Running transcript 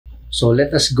So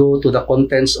let us go to the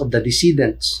contents of the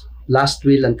decedent's last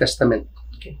will and testament.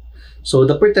 Okay. So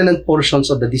the pertinent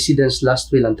portions of the decedent's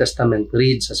last will and testament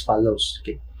reads as follows.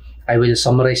 Okay. I will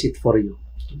summarize it for you.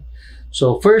 Okay.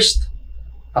 So first,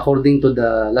 according to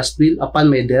the last will, upon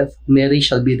my death, Mary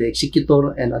shall be the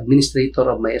executor and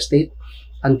administrator of my estate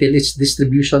until its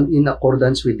distribution in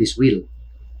accordance with this will.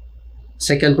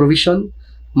 Second provision,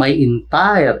 my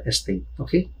entire estate,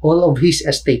 okay, all of his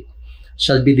estate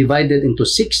shall be divided into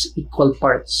 6 equal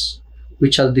parts,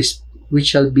 which shall be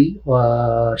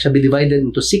divided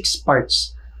into 6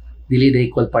 parts. Dili the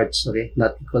equal parts, okay,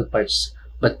 not equal parts,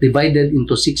 but divided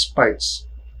into 6 parts,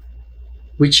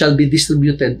 which shall be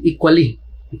distributed equally.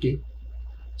 Okay,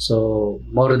 so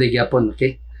more de gyapon,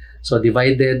 okay, so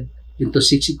divided into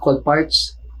 6 equal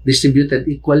parts, distributed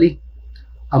equally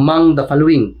among the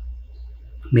following: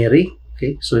 Mary,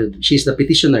 okay, so she's the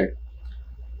petitioner,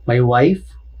 my wife,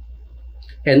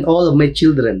 and all of my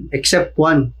children except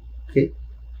one. Okay,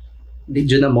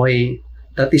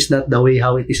 that is not the way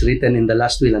how it is written in the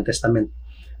last will and testament.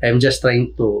 I am just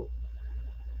trying to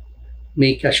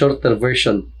make a shorter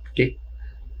version. Okay,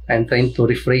 I'm trying to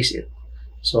rephrase it.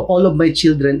 So all of my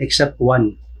children except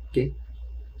one. Okay,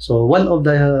 so one of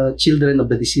the children of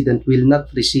the decedent will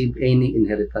not receive any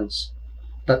inheritance.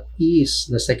 That is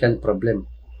the second problem.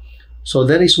 So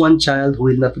there is one child who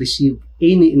will not receive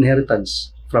any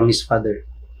inheritance from his father.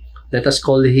 Let us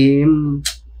call him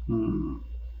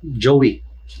Joey.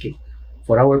 Okay,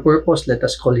 for our purpose, let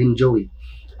us call him Joey.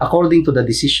 According to the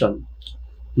decision,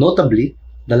 notably,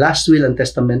 the last will and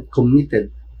testament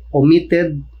omitted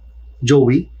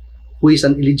Joey, who is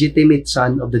an illegitimate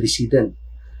son of the decedent.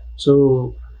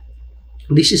 So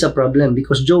this is a problem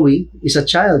because Joey is a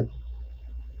child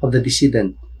of the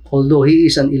decedent. Although he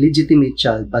is an illegitimate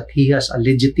child, but he has a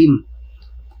legitimate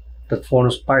that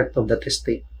forms part of that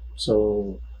estate.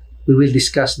 So we will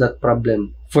discuss that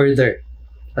problem further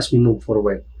as we move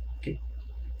forward. Okay,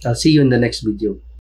 I'll see you in the next video.